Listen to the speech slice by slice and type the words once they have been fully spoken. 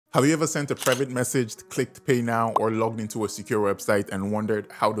Have you ever sent a private message, clicked pay now, or logged into a secure website and wondered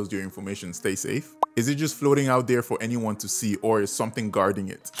how does your information stay safe? Is it just floating out there for anyone to see, or is something guarding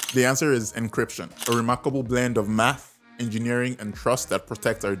it? The answer is encryption, a remarkable blend of math, engineering, and trust that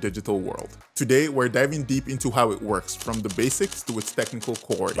protects our digital world. Today, we're diving deep into how it works, from the basics to its technical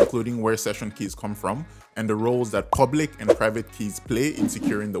core, including where session keys come from and the roles that public and private keys play in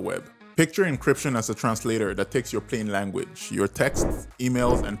securing the web. Picture encryption as a translator that takes your plain language, your texts,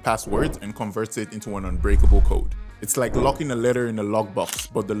 emails, and passwords, and converts it into an unbreakable code. It's like locking a letter in a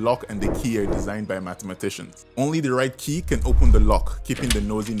lockbox, but the lock and the key are designed by mathematicians. Only the right key can open the lock, keeping the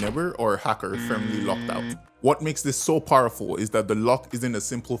nosy neighbor or hacker firmly locked out. What makes this so powerful is that the lock isn't a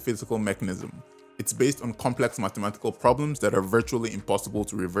simple physical mechanism. It's based on complex mathematical problems that are virtually impossible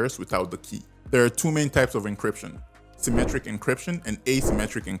to reverse without the key. There are two main types of encryption: symmetric encryption and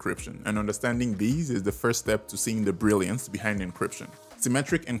asymmetric encryption, and understanding these is the first step to seeing the brilliance behind encryption.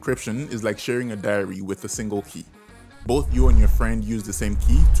 Symmetric encryption is like sharing a diary with a single key. Both you and your friend use the same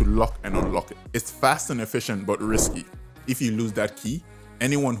key to lock and unlock it. It's fast and efficient, but risky. If you lose that key,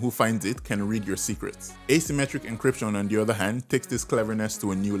 anyone who finds it can read your secrets. Asymmetric encryption, on the other hand, takes this cleverness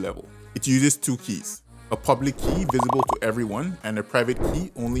to a new level. It uses two keys: a public key visible to everyone and a private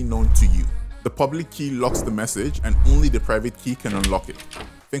key only known to you. The public key locks the message, and only the private key can unlock it.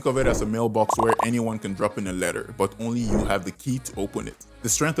 Think of it as a mailbox where anyone can drop in a letter, but only you have the key to open it. The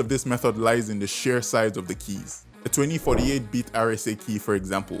strength of this method lies in the sheer size of the keys. A 2048-bit RSA key, for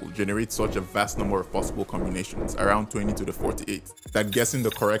example, generates such a vast number of possible combinations, around 20 to the 48, that guessing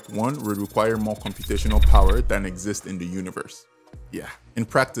the correct one would require more computational power than exists in the universe. Yeah. In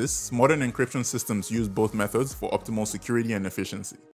practice, modern encryption systems use both methods for optimal security and efficiency.